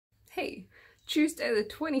Hey, Tuesday the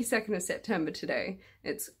 22nd of September today.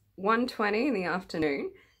 It's 1:20 in the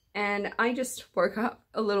afternoon and I just woke up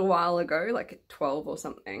a little while ago, like at 12 or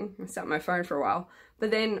something. I sat on my phone for a while, but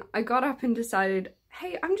then I got up and decided,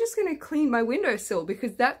 hey, I'm just gonna clean my windowsill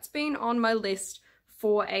because that's been on my list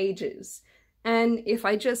for ages. And if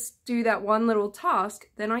I just do that one little task,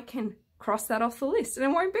 then I can cross that off the list and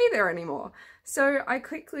it won't be there anymore. So I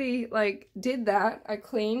quickly did that. I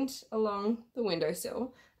cleaned along the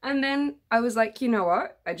windowsill and then I was like, you know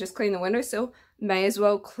what? I just cleaned the windowsill. May as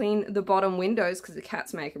well clean the bottom windows because the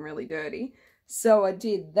cats make them really dirty. So I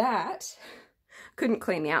did that. Couldn't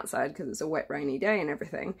clean the outside because it's a wet, rainy day and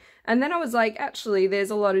everything. And then I was like, actually, there's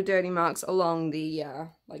a lot of dirty marks along the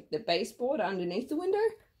the baseboard underneath the window.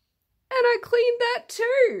 And I cleaned that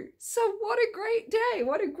too. So what a great day.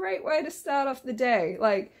 What a great way to start off the day.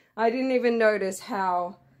 Like, I didn't even notice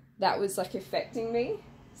how that was affecting me,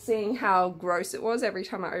 seeing how gross it was every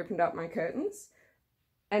time I opened up my curtains.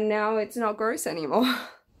 And now it's not gross anymore.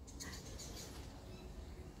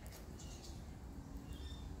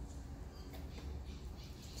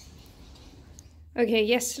 Okay,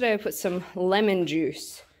 yesterday I put some lemon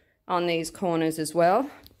juice on these corners as well.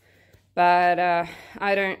 But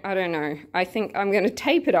I don't know. I think I'm going to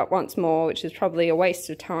tape it up once more, which is probably a waste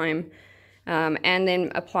of time. And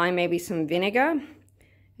then apply maybe some vinegar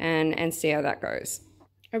and see how that goes.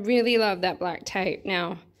 I really love that black tape.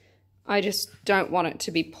 Now, I just don't want it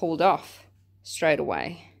to be pulled off straight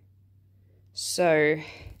away. So,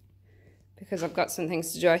 because I've got some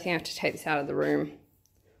things to do, I think I have to take this out of the room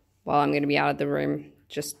while I'm going to be out of the room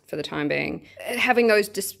just for the time being. Having those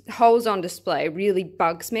holes on display really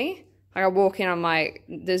bugs me. Like I walk in, I'm like,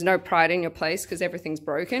 there's no pride in your place because everything's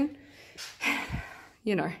broken.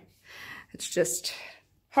 You know, it's just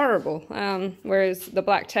horrible. Whereas the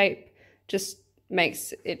black tape just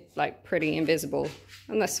makes it pretty invisible.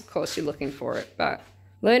 Unless, of course, you're looking for it. But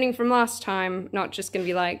learning from last time, not just going to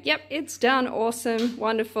be like, yep, it's done, awesome,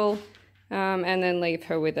 wonderful. And then leave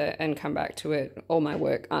her with it and come back to it, all my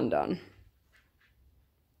work undone.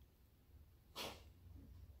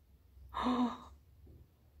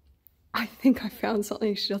 I think I found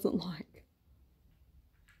something she doesn't like.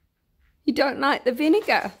 You don't like the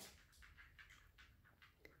vinegar.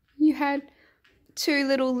 You had 2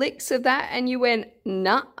 little licks of that and you went,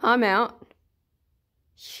 nah, I'm out.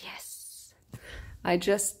 Yes. I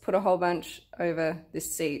just put a whole bunch over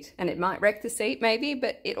this seat and it might wreck the seat maybe,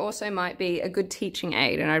 but it also might be a good teaching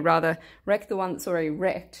aid and I'd rather wreck the one that's already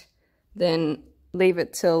wrecked than leave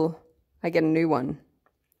it till I get a new one.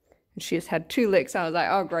 And she just had 2 licks. I was like,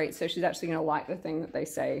 oh great, so she's actually gonna like the thing that they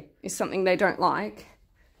say is something they don't like.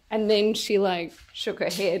 And then she shook her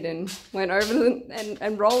head and went over them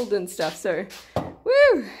and rolled and stuff. So,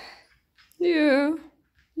 woo! Yeah,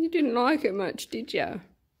 you didn't like it much, did you?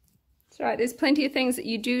 It's all right, there's plenty of things that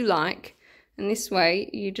you do like. And this way,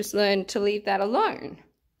 you just learn to leave that alone,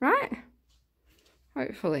 right?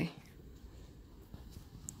 Hopefully.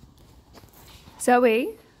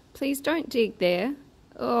 Zoe, please don't dig there.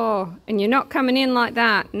 Oh, and you're not coming in like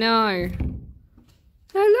that. No.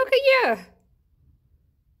 No, look at you.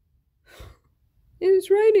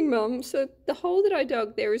 It's raining, Mum, so the hole that I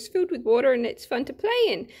dug there is filled with water and it's fun to play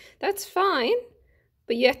in. That's fine,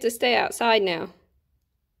 but you have to stay outside now.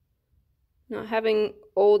 Not having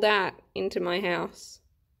all that into my house.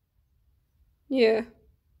 Yeah.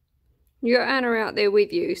 You got Anna out there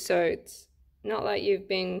with you, so it's not like you've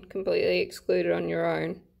been completely excluded on your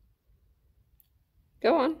own.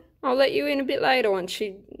 Go on. I'll let you in a bit later once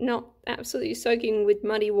she's not absolutely soaking with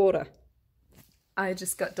muddy water. I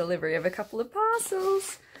just got delivery of a couple of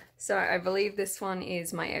parcels. So I believe this one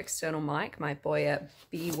is my external mic, my BOYA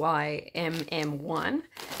by-MM1.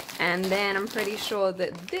 And then I'm pretty sure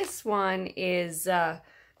that this one is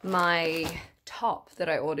my top that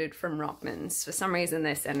I ordered from Rockman's. For some reason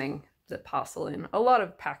they're sending the parcel in a lot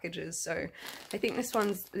of packages. So I think this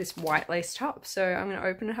one's this white lace top. So I'm going to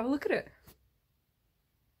open and have a look at it.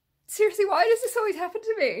 Seriously, why does this always happen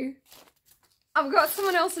to me? I've got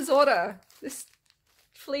someone else's order. This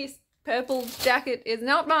fleece purple jacket is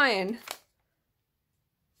not mine.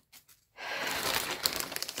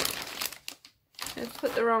 I've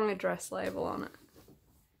put the wrong address label on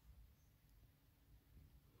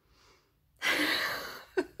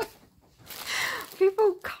it.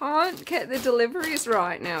 People can't get the deliveries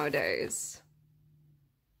right nowadays.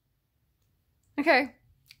 Okay,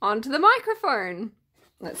 on to the microphone.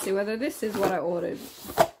 Let's see whether this is what I ordered.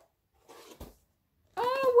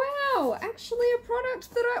 Oh, wow. Actually a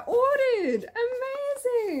product that I ordered.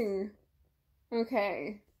 Amazing.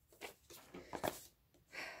 Okay.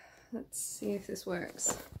 Let's see if this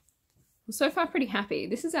works. So far pretty happy.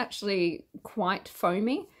 This is actually quite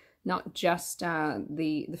foamy, not just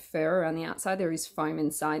the fur on the outside. There is foam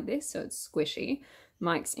inside this, so it's squishy.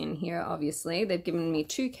 Mic's in here, obviously. They've given me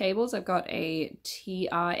 2 cables. I've got a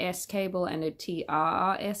TRS cable and a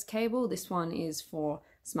TRRS cable. This one is for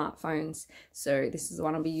smartphones, so this is the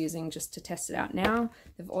one I'll be using just to test it out now.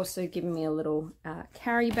 They've also given me a little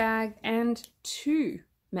carry bag and 2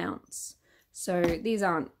 mounts. So these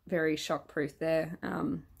aren't very shockproof. They're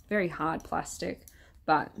very hard plastic,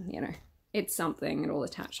 but you know, it's something. It'll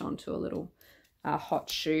attach onto a little hot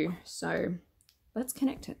shoe. So let's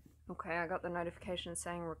connect it. Okay, I got the notification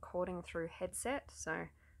saying recording through headset, so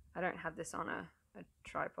I don't have this on a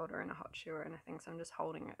tripod or in a hot shoe or anything, so I'm just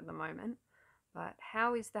holding it at the moment. But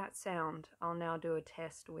how is that sound? I'll now do a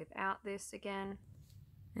test without this again.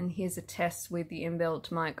 And here's a test with the inbuilt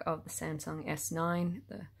mic of the Samsung S9,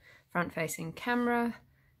 the front-facing camera,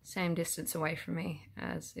 same distance away from me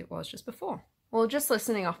as it was just before. Well, just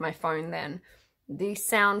listening off my phone then, the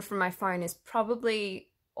sound from my phone is probably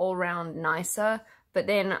all round nicer, but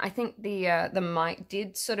then I think the mic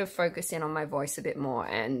did sort of focus in on my voice a bit more,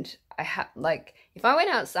 and I have, like, if I went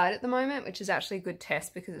outside at the moment, which is actually a good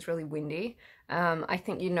test because it's really windy, I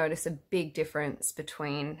think you notice a big difference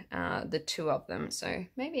between the 2 of them, so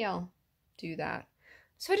maybe I'll do that.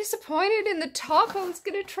 So disappointed in the top. I was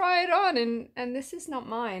gonna try it on, and this is not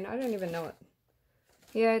mine. I don't even know it.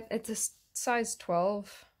 Yeah, it's a size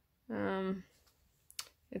 12.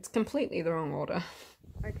 It's completely the wrong order.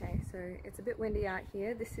 Okay, so it's a bit windy out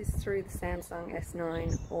here. This is through the Samsung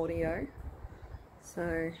S9 audio.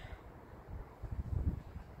 So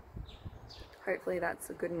hopefully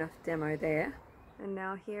that's a good enough demo there. And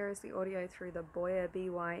now here is the audio through the BOYA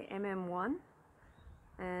by-MM1.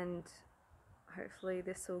 And hopefully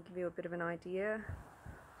this will give you a bit of an idea.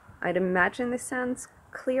 I'd imagine this sounds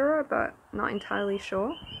clearer, but not entirely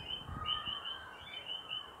sure.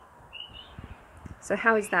 So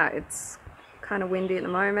how is that? It's kind of windy at the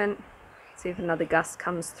moment. See if another gust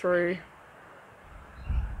comes through.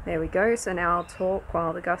 There we go. So now I'll talk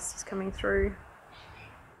while the gust is coming through.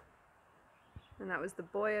 And that was the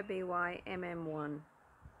BOYA by-MM1.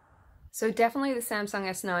 So definitely the Samsung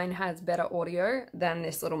S9 has better audio than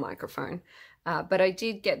this little microphone. But I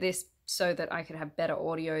did get this so that I could have better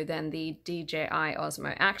audio than the DJI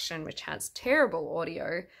Osmo Action, which has terrible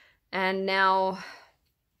audio. And now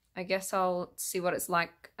I guess I'll see what it's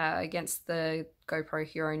like against the GoPro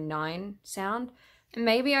Hero 9 sound. And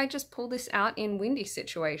maybe I just pull this out in windy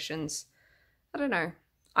situations. I don't know.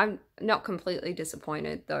 I'm not completely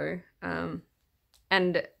disappointed though.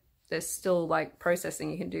 And there's still like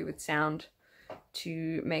processing you can do with sound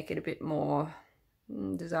to make it a bit more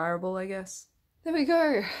desirable, I guess. There we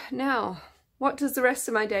go. Now, what does the rest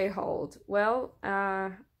of my day hold? Well,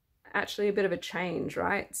 actually a bit of a change,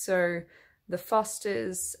 right? So the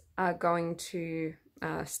Fosters are going to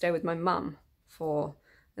stay with my mum for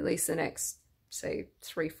at least the next, say,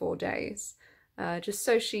 3-4 days, just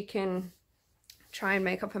so she can try and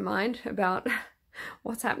make up her mind about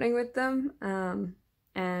what's happening with them,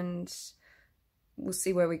 and we'll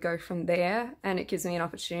see where we go from there. And it gives me an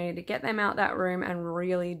opportunity to get them out that room and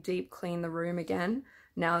really deep clean the room again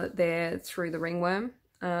now that they're through the ringworm.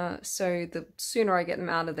 So the sooner I get them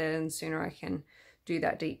out of there and the sooner I can do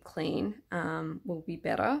that deep clean will be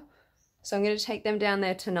better. So I'm going to take them down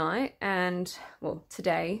there tonight, and well,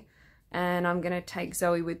 today, and I'm going to take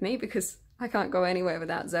Zoe with me because I can't go anywhere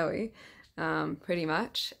without Zoe, pretty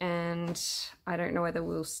much. And I don't know whether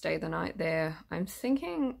we'll stay the night there. I'm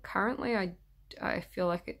thinking currently I feel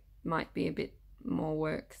like it might be a bit more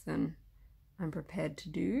work than I'm prepared to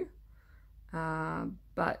do,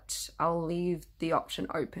 but I'll leave the option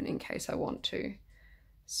open in case I want to.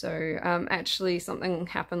 So actually something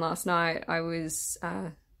happened last night. I was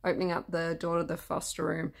opening up the door to the foster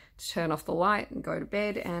room to turn off the light and go to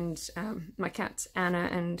bed, and my cats Anna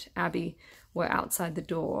and Abby were outside the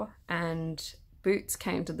door, and Boots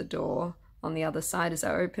came to the door on the other side as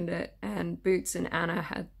I opened it, and Boots and Anna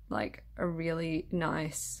had like a really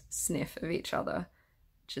nice sniff of each other.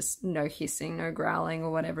 Just no hissing, no growling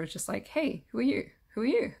or whatever, just like, hey, who are you? Who are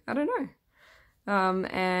you? I don't know.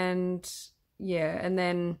 And yeah, and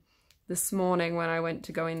then this morning when I went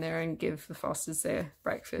to go in there and give the Fosters their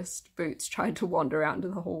breakfast, Boots tried to wander out into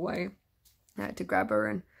the hallway. I had to grab her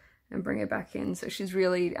and bring her back in. So she's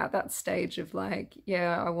really at that stage of like,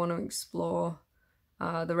 yeah, I want to explore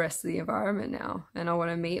the rest of the environment now, and I want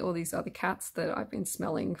to meet all these other cats that I've been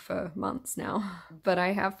smelling for months now. But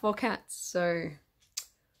I have 4 cats, so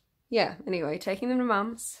yeah, anyway, taking them to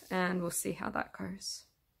mum's and we'll see how that goes.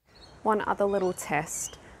 One other little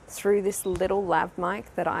test through this little lav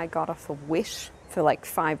mic that I got off a Wish for like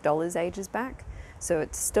 $5 ages back. So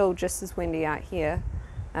it's still just as windy out here.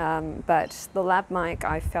 But the lab mic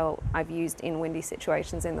I felt I've used in windy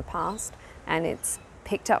situations in the past, and it's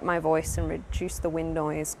picked up my voice and reduced the wind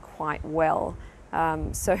noise quite well.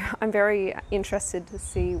 So I'm very interested to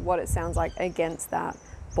see what it sounds like against that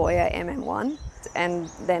BOYA MM1, and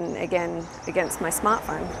then again against my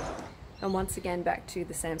smartphone. And once again back to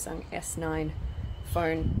the Samsung S9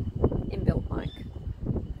 phone inbuilt mic.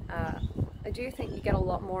 I do think you get a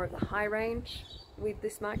lot more of the high range with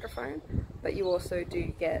this microphone, but you also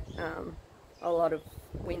do get a lot of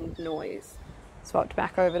wind noise. Swapped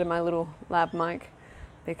back over to my little lab mic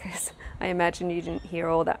because I imagine you didn't hear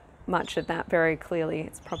all that much of that very clearly.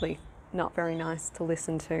 It's probably not very nice to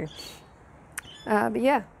listen to. But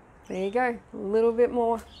yeah, there you go. A little bit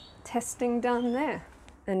more testing done there.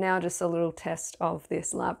 And now just a little test of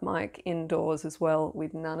this lab mic indoors as well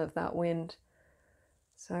with none of that wind.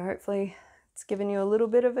 So hopefully it's given you a little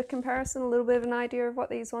bit of a comparison, a little bit of an idea of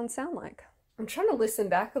what these ones sound like. I'm trying to listen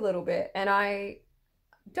back a little bit, and I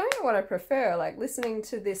don't know what I prefer. Like listening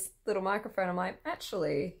to this little microphone, I'm like,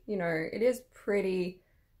 actually, you know, it is pretty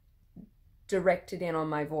directed in on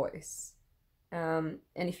my voice. And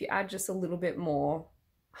if you add just a little bit more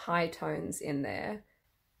high tones in there,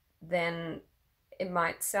 then it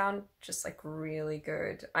might sound just like really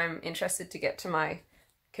good. I'm interested to get to my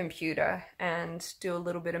computer and do a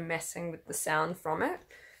little bit of messing with the sound from it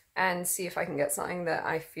and see if I can get something that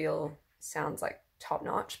I feel sounds like top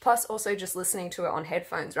notch. Plus also just listening to it on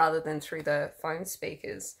headphones rather than through the phone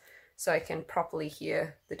speakers, so I can properly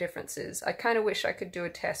hear the differences. I kind of wish I could do a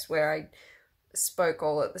test where I spoke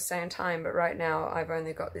all at the same time, but right now I've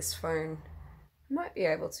only got this phone. I might be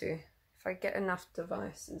able to, if I get enough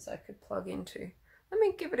devices I could plug into. Let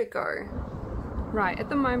me give it a go. Right, at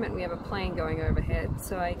the moment we have a plane going overhead,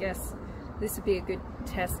 so I guess this would be a good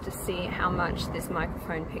test to see how much this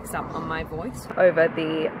microphone picks up on my voice over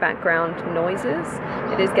the background noises.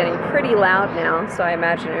 It is getting pretty loud now, so I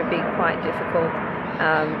imagine it would be quite difficult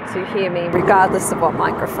to hear me regardless of what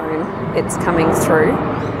microphone it's coming through.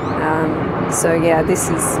 So yeah, this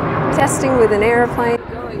is testing with an aeroplane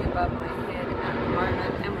going above my head at the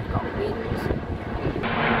moment, and we've got wind.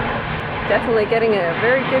 Definitely getting a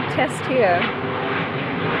very good test here.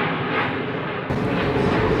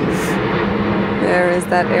 There is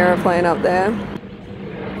that aeroplane up there.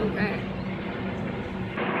 Okay.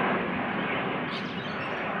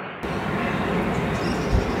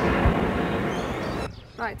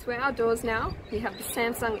 Right, so we're outdoors now. We have the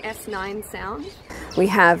Samsung S9 sound. We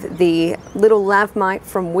have the little lav mic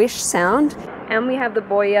from Wish sound. And we have the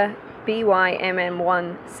BOYA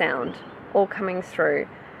by-MM1 sound all coming through.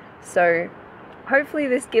 So hopefully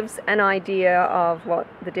this gives an idea of what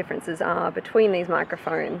the differences are between these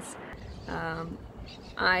microphones.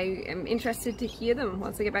 I am interested to hear them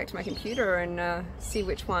once I get back to my computer and see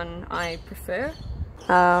which one I prefer.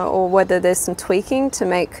 Or whether there's some tweaking to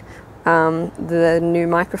make the new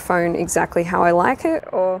microphone exactly how I like it,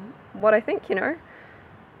 or what I think, you know.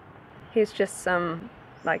 Here's just some,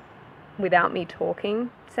 like, without me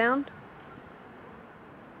talking sound.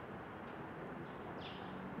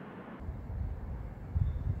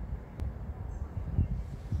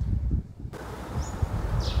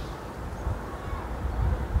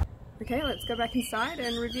 Okay, let's go back inside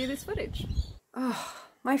and review this footage. Oh,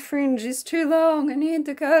 my fringe is too long. I need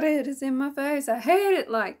to cut it. It's in my face. I hate it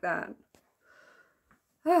like that.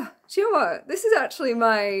 Oh, do you know what? This is actually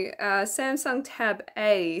my Samsung Tab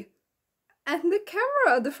A. And the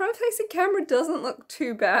camera, the front-facing camera doesn't look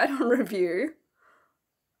too bad on review.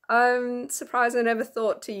 I'm surprised I never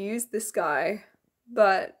thought to use this guy.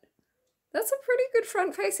 But that's a pretty good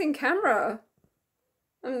front-facing camera.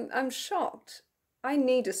 I'm shocked. I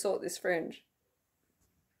need to sort this fringe.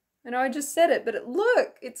 I know I just said it, but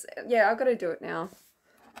look, it's, yeah, I've got to do it now.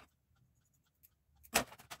 I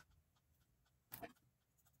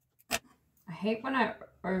hate when I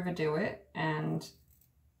overdo it and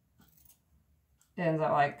it ends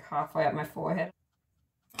up like halfway up my forehead.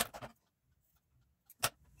 Is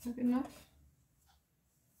that good enough?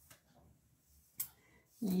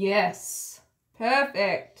 Yes,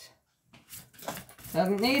 perfect.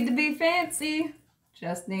 Doesn't need to be fancy.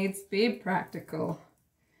 Just needs to be practical.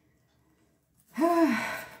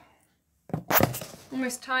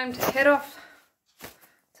 Almost time to head off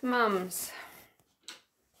to Mum's.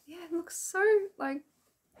 Yeah, it looks so, like,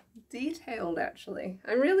 detailed, actually.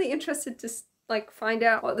 I'm really interested to, like, find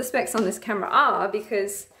out what the specs on this camera are,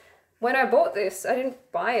 because when I bought this, I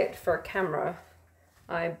didn't buy it for a camera.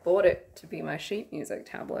 I bought it to be my sheet music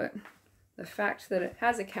tablet. The fact that it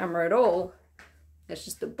has a camera at all, it's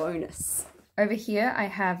just a bonus. Over here, I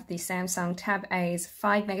have the Samsung Tab A's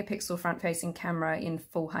 5 megapixel front-facing camera in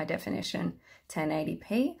full high definition,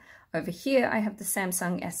 1080p. Over here, I have the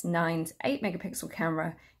Samsung S9's 8 megapixel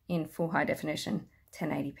camera in full high definition,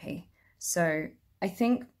 1080p. So I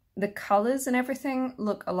think the colors and everything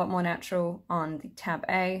look a lot more natural on the Tab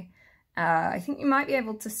A. I think you might be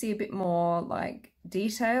able to see a bit more like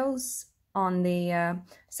details on the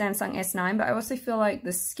Samsung S9, but I also feel like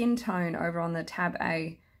the skin tone over on the Tab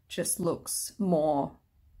A just looks more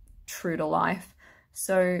true to life.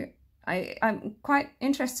 So I'm quite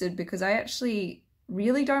interested because I actually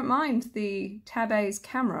really don't mind the Tab A's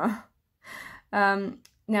camera.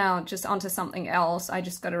 Now, just onto something else, I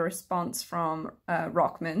just got a response from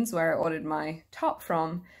Rockman's, where I ordered my top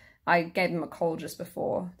from. I gave them a call just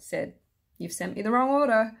before, said, "You've sent me the wrong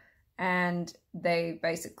order." And they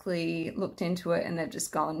basically looked into it and they've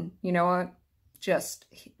just gone, "You know what, just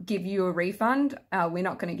give you a refund. We're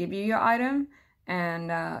not going to give you your item. And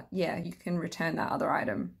yeah, you can return that other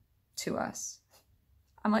item to us."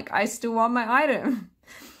 I'm like, I still want my item.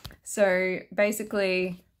 So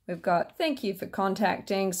basically, we've got, "Thank you for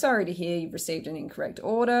contacting. Sorry to hear you've received an incorrect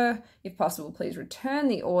order. If possible, please return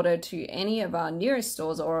the order to any of our nearest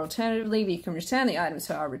stores, or alternatively, we can return the items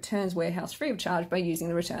to our returns warehouse free of charge by using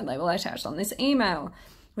the return label attached on this email.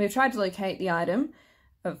 We've tried to locate the item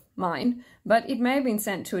of mine, but it may have been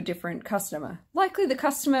sent to a different customer. Likely the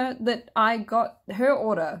customer that I got her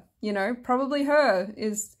order, you know, probably her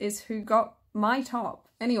is who got my top.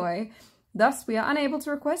 Anyway, thus we are unable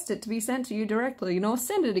to request it to be sent to you directly, nor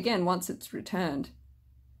send it again once it's returned."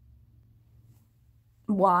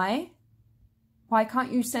 Why? Why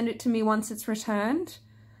can't you send it to me once it's returned?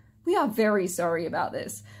 We are very sorry about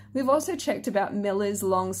this. We've also checked about Miller's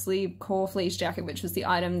long sleeve core fleece jacket, which was the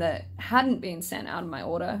item that hadn't been sent out of my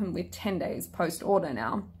order, and we're 10 days post-order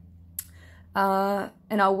now.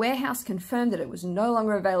 And our warehouse confirmed that it was no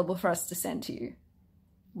longer available for us to send to you.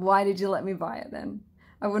 Why did you let me buy it then?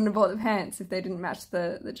 I wouldn't have bought the pants if they didn't match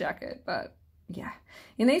the jacket, but yeah.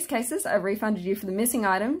 In these cases, I refunded you for the missing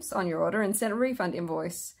items on your order and sent a refund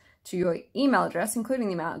invoice to your email address, including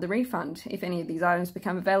the amount of the refund. If any of these items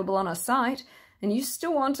become available on our site and you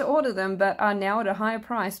still want to order them but are now at a higher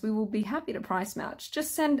price, we will be happy to price match.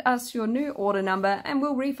 Just send us your new order number and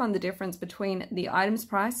we'll refund the difference between the item's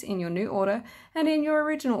price in your new order and in your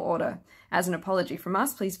original order. As an apology from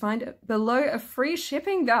us, please find below a free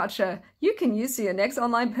shipping voucher you can use for your next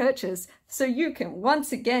online purchase so you can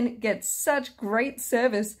once again get such great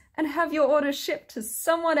service and have your order shipped to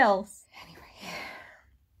someone else." Anyway,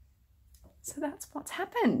 so that's what's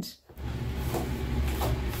happened.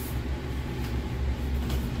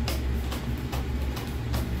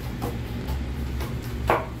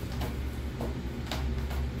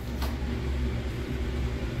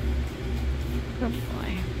 Good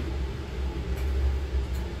boy.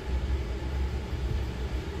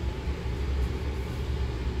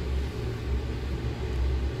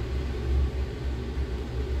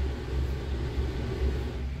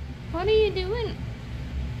 What are you doing?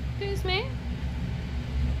 Excuse me?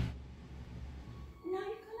 No,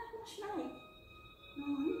 you can't have much now. No.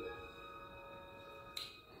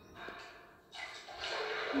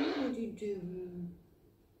 What would you do?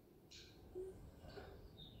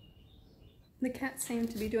 The cats seem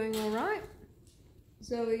to be doing all right.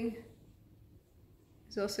 Zoe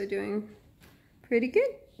is also doing pretty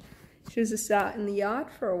good. She was just out in the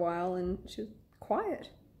yard for a while and she was quiet.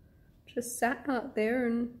 Just sat out there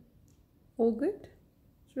and all good.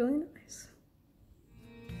 It's really nice.